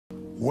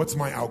What's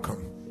my outcome?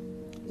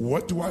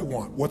 What do I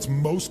want? What's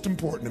most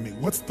important to me?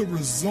 What's the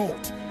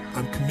result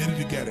I'm committed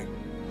to getting?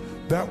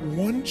 That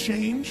one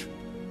change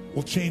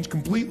will change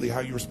completely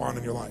how you respond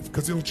in your life,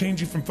 because it'll change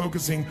you from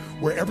focusing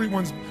where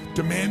everyone's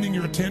demanding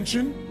your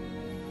attention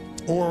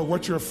or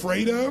what you're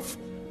afraid of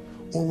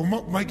or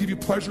what might give you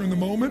pleasure in the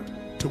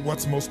moment to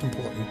what's most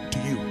important to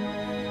you.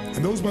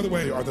 And those, by the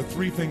way, are the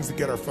three things that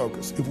get our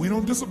focus. If we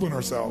don't discipline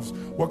ourselves,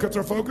 what gets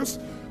our focus?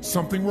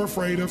 Something we're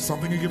afraid of,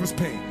 something will give us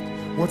pain.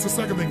 What's the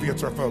second thing that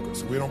gets our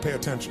focus? If we don't pay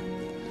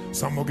attention.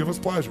 Something will give us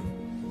pleasure.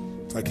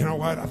 It's like, you know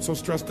what? I'm so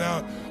stressed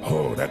out.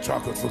 Oh, that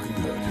chocolate's looking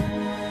good.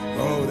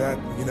 Oh, that,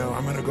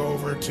 I'm going to go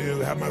over to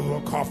have my little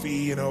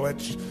coffee, my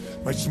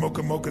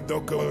smocha mocha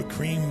doka,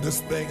 cream,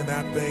 this thing and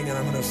that thing, and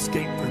I'm going to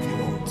escape for a few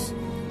moments.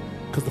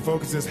 Because the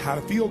focus is how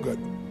to feel good.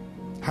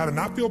 How to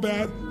not feel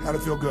bad, how to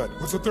feel good.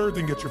 What's the third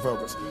thing that gets your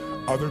focus?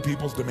 Other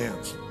people's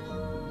demands.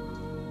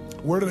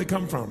 Where do they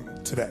come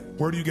from today?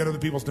 Where do you get other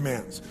people's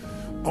demands?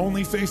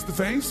 Only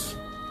face-to-face?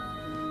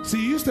 See,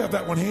 you used to have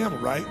that one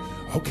handled, right?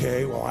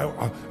 Okay, well,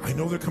 I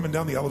know they're coming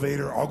down the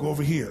elevator. I'll go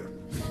over here.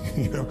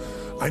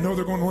 I know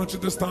they're going to lunch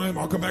at this time.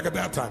 I'll come back at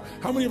that time.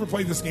 How many ever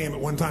played this game at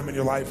one time in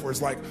your life where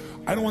it's like,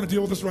 I don't want to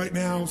deal with this right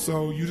now,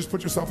 so you just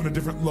put yourself in a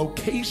different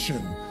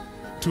location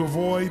to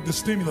avoid the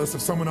stimulus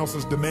of someone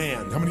else's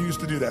demand? How many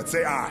used to do that?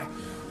 Say aye.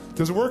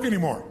 Does it work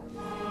anymore?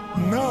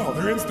 No,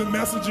 they're instant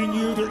messaging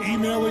you, they're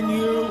emailing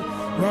you,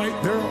 right?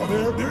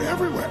 They're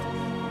everywhere.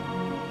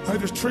 Right?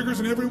 There's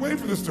triggers in every way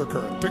for this to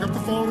occur. Pick up the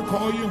phone and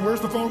call you, and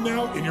where's the phone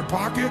now? In your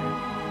pocket.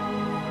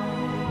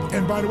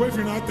 And by the way, if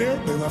you're not there,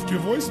 they left you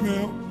a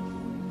voicemail.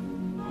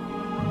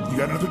 You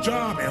got another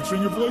job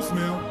answering your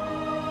voicemail.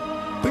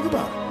 Think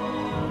about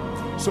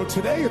it. So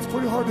today, it's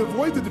pretty hard to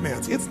avoid the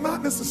demands. It's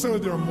not necessarily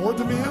there are more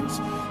demands,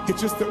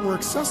 it's just that we're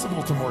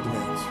accessible to more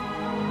demands.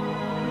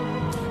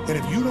 And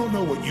if you don't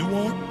know what you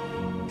want,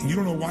 and you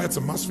don't know why it's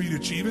a must for you to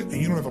achieve it,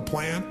 and you don't have a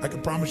plan, I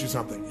can promise you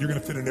something. You're going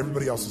to fit in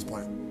everybody else's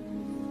plan.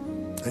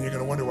 And you're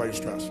going to wonder why you're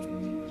stressed.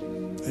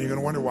 And you're going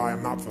to wonder why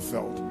I'm not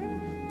fulfilled.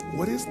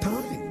 What is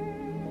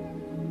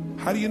time?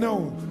 How do you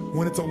know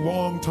when it's a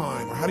long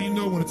time? Or how do you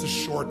know when it's a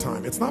short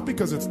time? It's not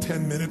because it's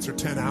 10 minutes or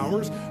 10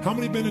 hours. How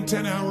many have been in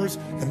 10 hours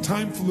and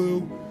time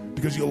flew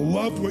because you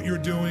loved what you're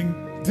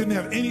doing, didn't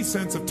have any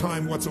sense of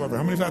time whatsoever?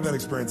 How many have had that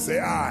experience? Say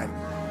aye.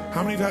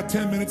 How many have had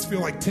 10 minutes feel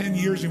like 10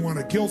 years you want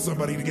to kill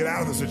somebody to get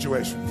out of the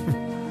situation?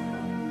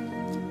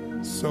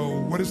 So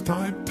what is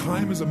time?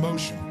 Time is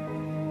emotion.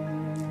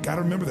 Got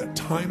to remember that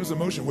time is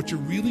emotion. What you're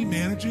really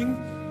managing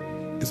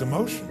is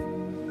emotion.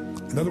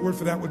 Another word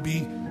for that would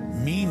be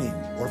meaning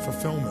or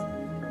fulfillment.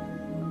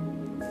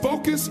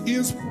 Focus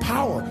is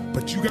power,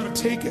 but you got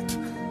to take it.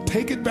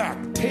 Take it back.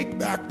 Take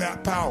back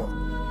that power.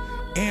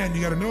 And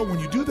you got to know when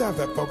you do have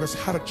that focus,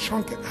 how to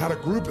chunk it, how to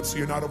group it so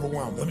you're not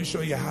overwhelmed. Let me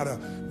show you how to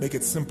make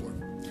it simpler.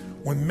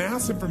 When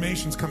mass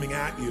information's coming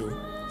at you,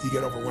 you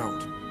get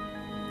overwhelmed.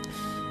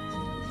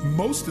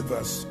 Most of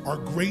us are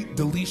great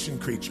deletion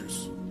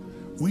creatures.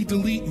 We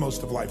delete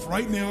most of life.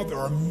 Right now, there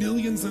are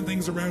millions of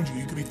things around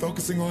you could be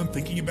focusing on,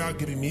 thinking about,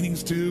 giving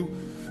meanings to,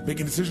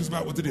 making decisions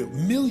about what to do.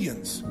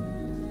 Millions.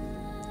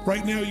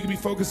 Right now, you could be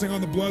focusing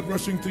on the blood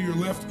rushing through your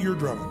left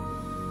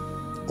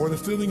eardrum or the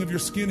feeling of your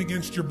skin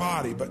against your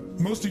body. But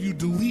most of you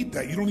delete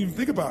that. You don't even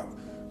think about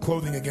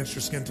clothing against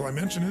your skin until I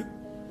mention it,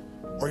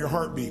 or your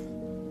heartbeat.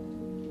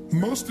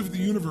 Most of the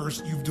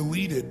universe you've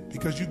deleted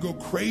because you go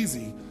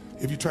crazy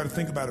if you try to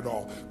think about it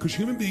all. Because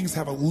human beings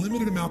have a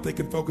limited amount they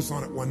can focus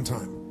on at one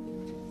time.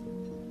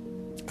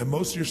 And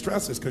most of your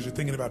stress is because you're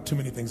thinking about too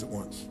many things at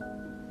once.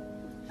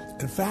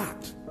 In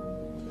fact,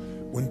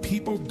 when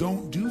people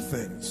don't do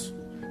things,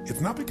 it's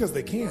not because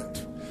they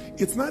can't.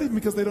 It's not even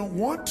because they don't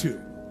want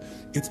to.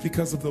 It's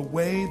because of the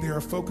way they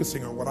are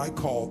focusing on what I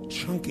call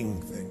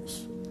chunking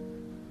things.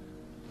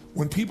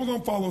 When people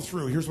don't follow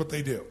through, here's what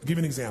they do. I'll give you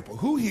an example.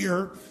 Who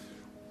here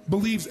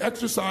believes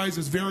exercise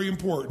is very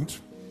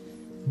important,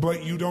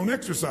 but you don't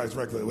exercise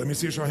regularly? Let me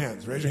see a show of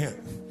hands. Raise your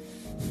hand.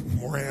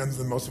 More hands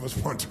than most of us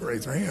want to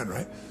raise our hand,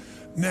 right?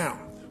 Now,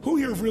 who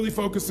here really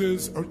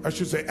focuses, or I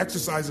should say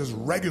exercises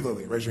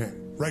regularly? Raise your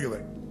hand.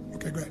 Regularly.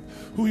 Okay, great.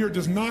 Who here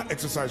does not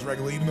exercise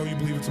regularly even though you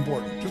believe it's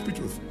important? Just be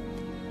truthful.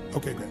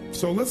 Okay, great.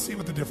 So let's see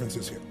what the difference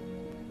is here.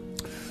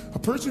 A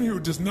person here who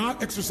does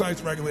not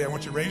exercise regularly, I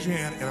want you to raise your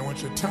hand and I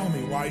want you to tell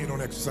me why you don't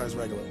exercise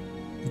regularly.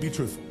 Be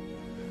truthful.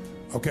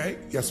 Okay?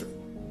 Yes, sir.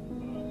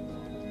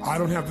 I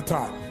don't have the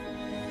time.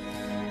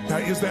 Now,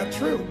 is that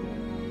true?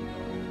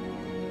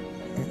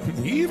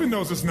 He even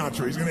knows it's not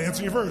true. He's going to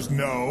answer you first.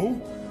 No.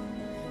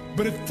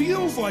 But it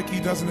feels like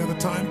he doesn't have the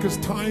time because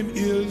time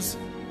is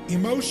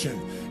emotion.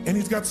 And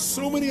he's got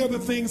so many other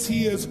things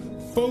he is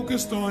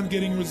focused on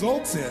getting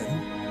results in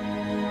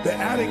that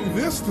adding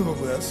this to the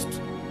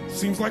list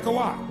seems like a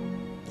lot,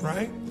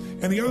 right?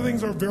 And the other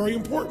things are very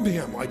important to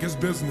him, like his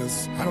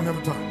business. I don't have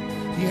the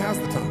time. He has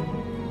the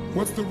time.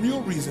 What's the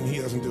real reason he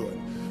doesn't do it?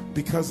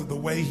 Because of the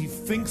way he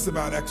thinks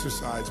about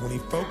exercise. When he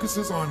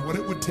focuses on what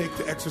it would take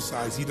to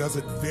exercise, he does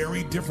it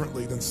very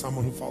differently than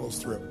someone who follows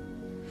through.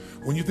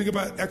 When you think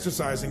about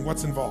exercising,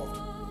 what's involved?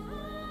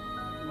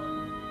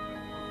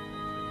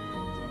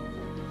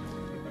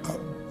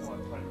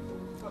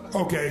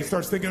 Okay, he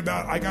starts thinking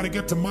about, I got to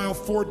get to mile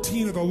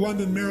 14 of the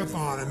London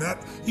Marathon, and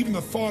that even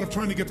the thought of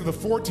trying to get to the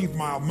 14th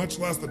mile, much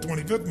less the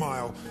 25th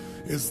mile,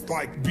 is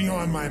like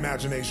beyond my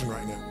imagination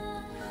right now.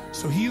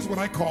 So he's what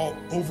I call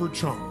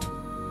overchunked.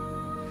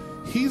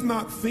 He's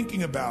not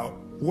thinking about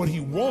what he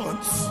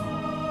wants,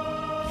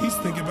 he's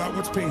thinking about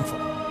what's painful.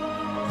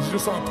 You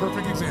just saw a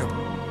perfect example.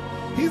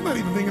 He's not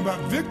even thinking about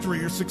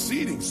victory or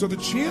succeeding. So the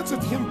chance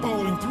of him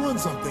following through on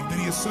something that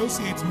he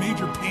associates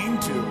major pain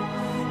to,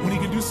 when he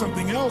can do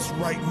something else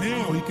right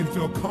now he can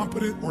feel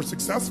competent or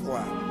successful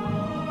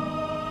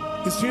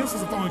at, his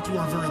chances of following through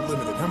are very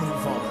limited. How many of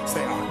you follow that?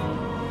 Say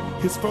I.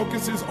 His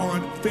focus is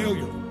on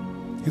failure.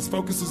 His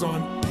focus is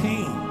on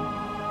pain.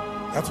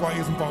 That's why he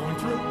isn't following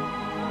through.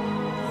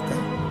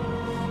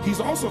 Okay?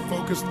 He's also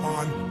focused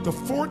on the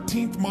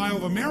 14th mile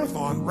of a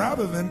marathon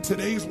rather than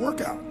today's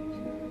workout.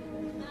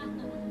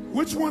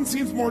 Which one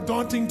seems more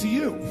daunting to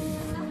you?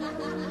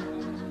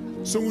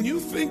 So when you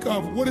think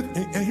of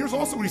and here's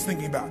also what he's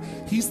thinking about.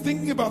 He's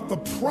thinking about the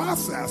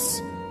process,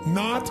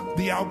 not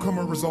the outcome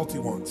or result he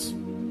wants.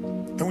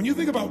 And when you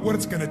think about what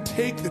it's going to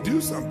take to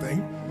do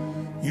something,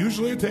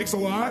 usually it takes a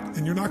lot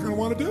and you're not going to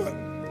want to do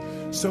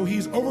it. So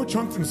he's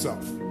overchunked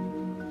himself.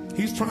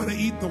 He's trying to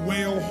eat the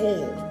whale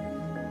whole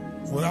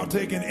without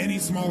taking any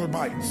smaller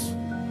bites.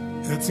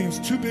 And it seems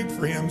too big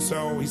for him,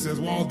 so he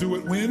says, well, I'll do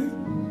it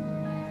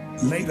when?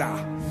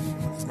 Later.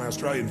 As my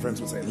Australian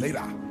friends would say,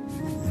 later.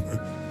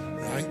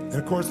 Right? And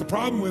of course, the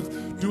problem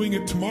with doing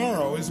it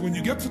tomorrow is when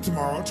you get to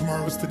tomorrow,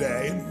 tomorrow is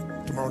today,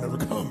 and tomorrow never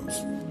comes.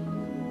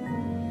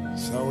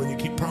 So when you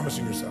keep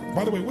promising yourself.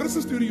 By the way, what does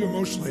this do to you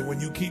emotionally when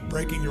you keep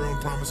breaking your own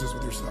promises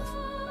with yourself?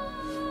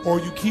 Or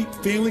you keep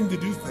failing to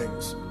do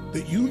things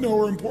that you know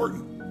are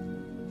important?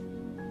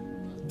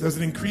 Does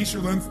it increase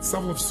your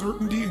level of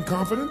certainty and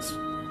confidence?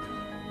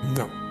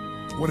 No.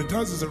 What it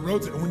does is it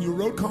erodes it. And when you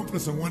erode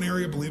confidence in one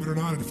area, believe it or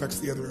not, it affects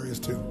the other areas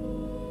too.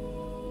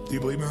 Do you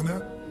believe me on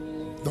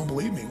that? Don't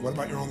believe me. What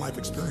about your own life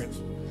experience?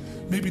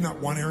 Maybe not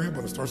one area,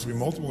 but it starts to be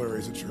multiple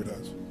areas. It sure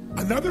does.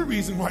 Another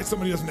reason why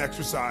somebody doesn't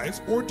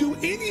exercise or do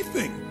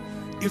anything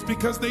is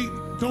because they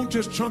don't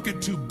just chunk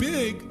it too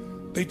big,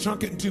 they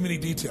chunk it in too many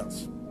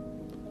details.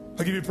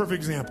 I'll give you a perfect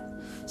example.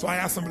 So I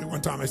asked somebody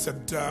one time, I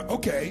said,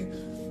 okay,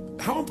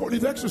 how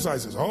important is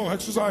exercise? Oh,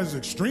 exercise is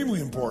extremely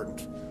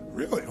important.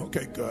 Really?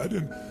 Okay, good.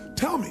 And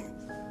tell me,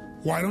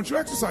 why don't you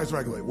exercise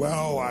regularly?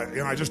 Well,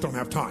 I just don't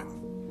have time.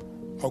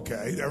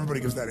 Okay, everybody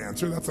gives that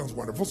answer. That sounds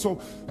wonderful.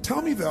 So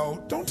tell me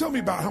though, don't tell me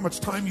about how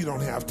much time you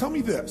don't have. Tell me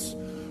this.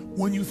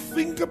 When you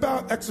think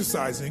about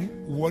exercising,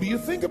 what do you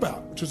think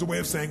about? Which is a way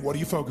of saying, what do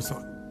you focus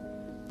on?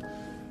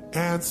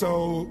 And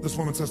so this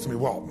woman says to me,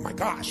 well, my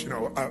gosh,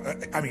 what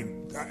do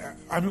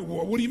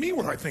you mean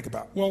what do I think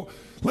about? Well,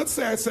 let's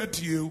say I said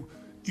to you,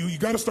 you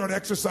got to start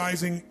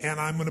exercising and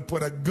I'm going to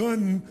put a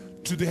gun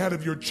to the head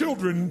of your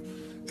children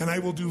and I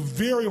will do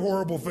very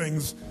horrible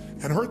things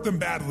and hurt them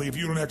badly if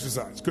you don't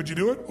exercise. Could you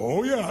do it?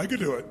 Oh yeah, I could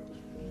do it.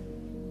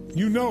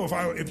 You know,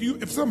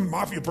 if some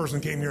mafia person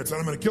came here and said,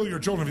 I'm going to kill your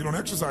children if you don't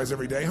exercise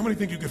every day, how many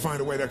think you could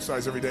find a way to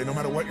exercise every day, no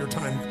matter what your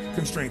time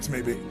constraints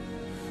may be?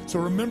 So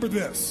remember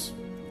this.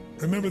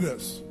 Remember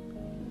this.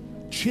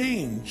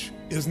 Change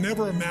is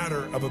never a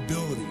matter of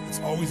ability. It's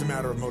always a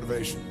matter of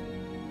motivation.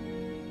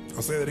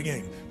 I'll say that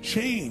again.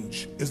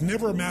 Change is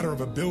never a matter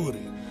of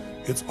ability.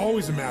 It's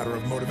always a matter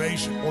of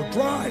motivation or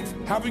drive,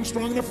 having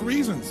strong enough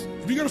reasons.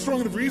 If you got a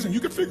strong enough reason, you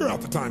could figure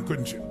out the time,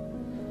 couldn't you?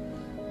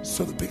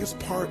 So the biggest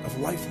part of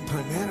life and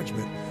time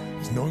management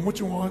is knowing what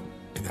you want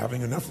and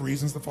having enough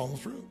reasons to follow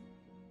through.